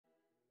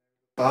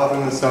Father,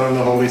 and the Son, and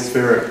the Holy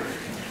Spirit.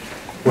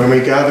 When we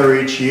gather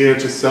each year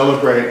to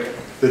celebrate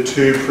the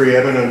two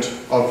preeminent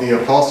of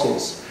the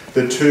apostles,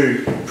 the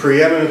two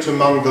preeminent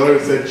among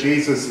those that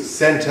Jesus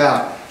sent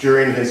out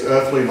during his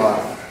earthly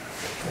life,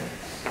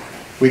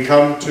 we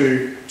come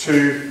to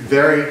two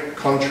very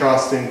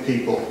contrasting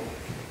people.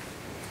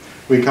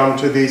 We come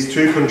to these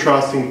two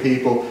contrasting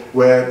people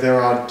where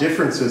there are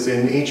differences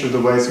in each of the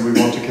ways that we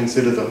want to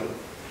consider them.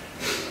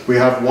 We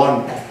have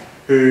one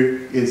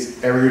who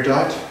is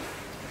erudite,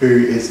 who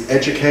is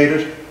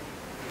educated,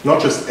 not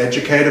just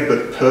educated,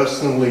 but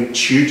personally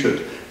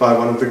tutored by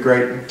one of the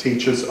great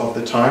teachers of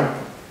the time,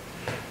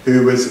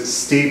 who was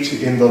steeped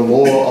in the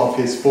law of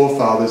his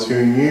forefathers,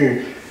 who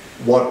knew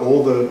what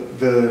all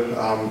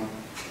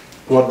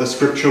what the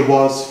scripture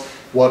was,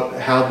 what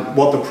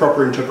the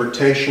proper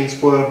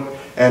interpretations were,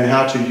 and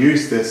how to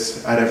use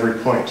this at every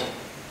point.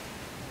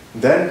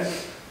 Then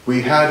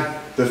we had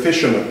the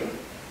fisherman,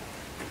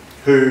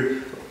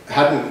 who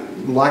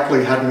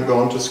likely hadn't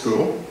gone to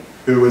school,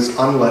 who was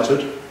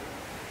unlettered.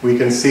 We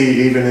can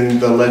see even in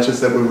the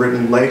letters that were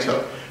written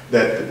later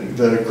that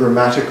the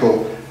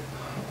grammatical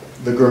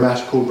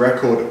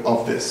record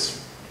of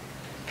this.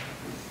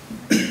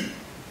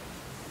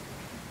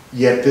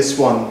 Yet this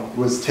one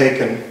was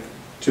taken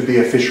to be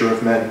a fisher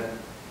of men.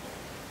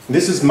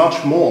 This is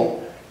much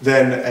more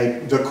than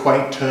the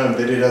quaint term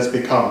that it has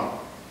become.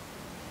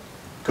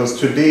 Because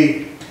to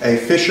be a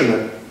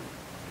fisherman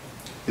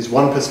is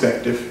one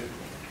perspective,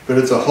 but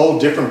it's a whole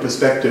different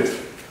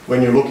perspective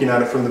when you're looking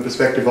at it from the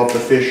perspective of the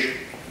fish.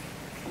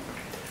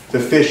 The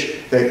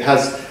fish that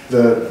has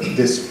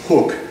this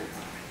hook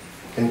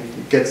and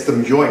gets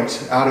them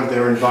yoinked out of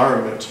their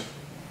environment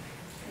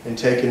and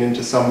taken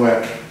into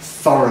somewhere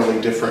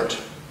thoroughly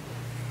different.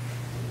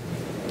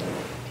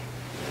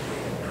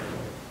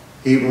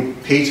 Even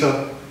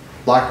Peter,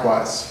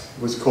 likewise,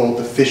 was called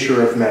the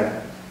fisher of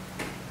men,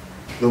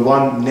 the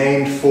one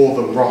named for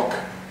the rock,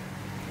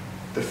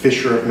 the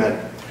fisher of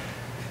men.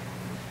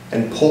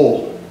 And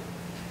Paul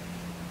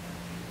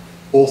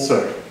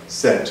also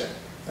sent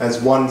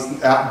as one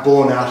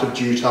born out of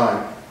due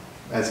time,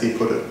 as he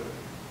put it.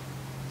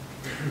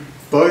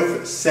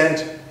 Both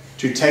sent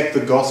to take the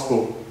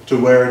gospel to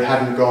where it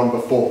hadn't gone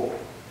before.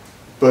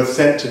 Both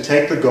sent to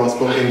take the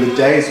gospel in the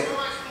days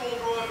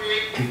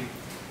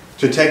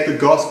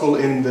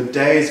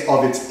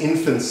of its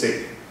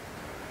infancy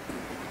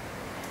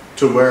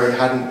to where it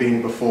hadn't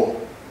been before.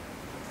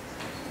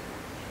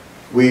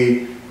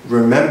 We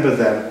remember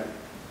them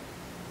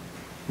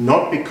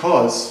not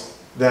because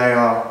they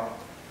are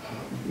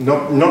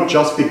not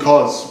just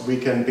because we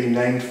can be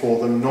named for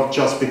them, not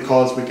just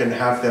because we can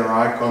have their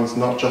icons,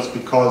 not just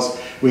because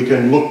we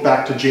can look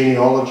back to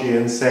genealogy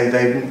and say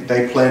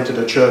they planted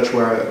a church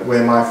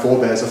where my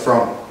forebears are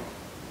from.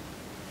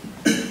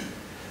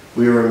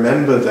 We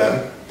remember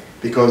them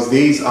because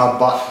these are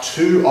but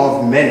two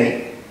of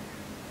many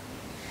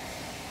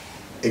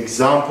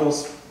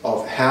examples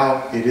of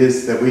how it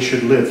is that we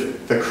should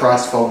live the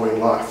Christ-following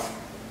life.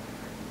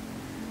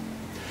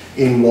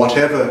 In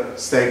whatever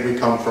state we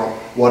come from,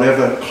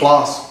 whatever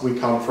class we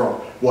come from,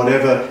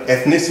 whatever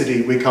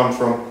ethnicity we come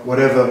from,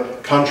 whatever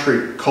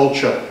country,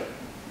 culture,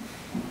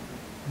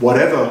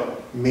 whatever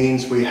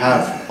means we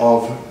have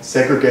of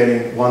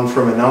segregating one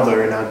from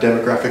another in our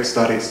demographic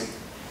studies.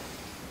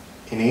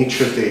 In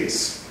each of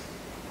these,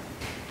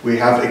 we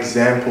have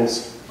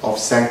examples of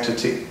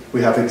sanctity.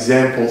 We have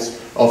examples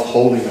of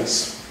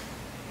holiness,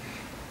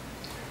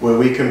 where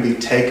we can be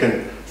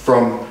taken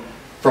from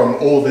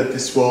all that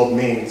this world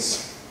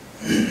means,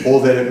 all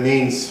that it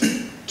means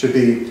to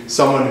be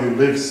someone who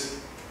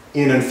lives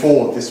in and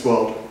for this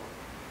world,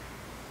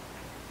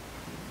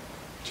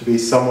 to be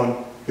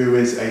someone who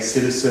is a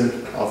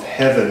citizen of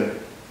heaven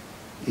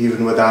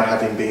even without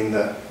having been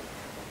there.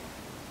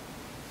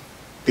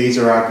 These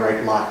are our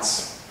great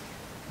lights.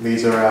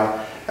 These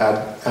are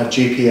our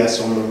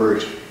GPS on the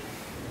route.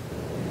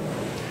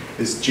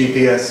 This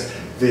GPS,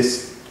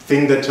 this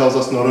thing that tells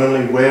us not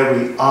only where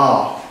we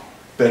are,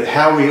 but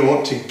how we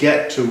ought to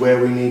get to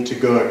where we need to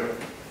go.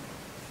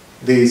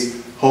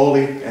 These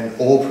holy and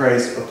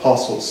all-praised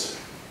apostles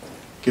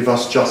give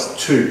us just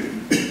two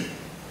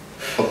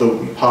of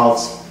the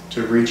paths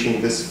to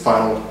reaching this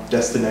final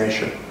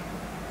destination.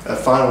 A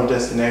final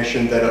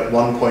destination that at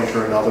one point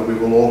or another we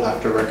will all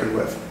have to reckon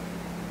with.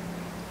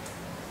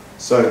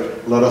 So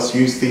let us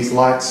use these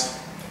lights.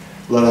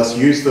 Let us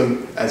use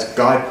them as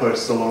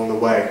guideposts along the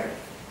way,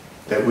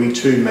 that we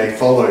too may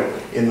follow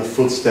in the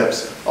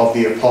footsteps of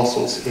the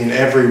apostles in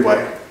every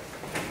way,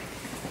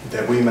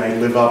 that we may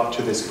live up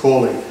to this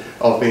calling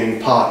of being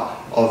part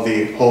of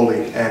the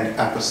Holy and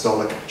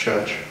Apostolic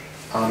Church.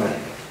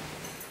 Amen.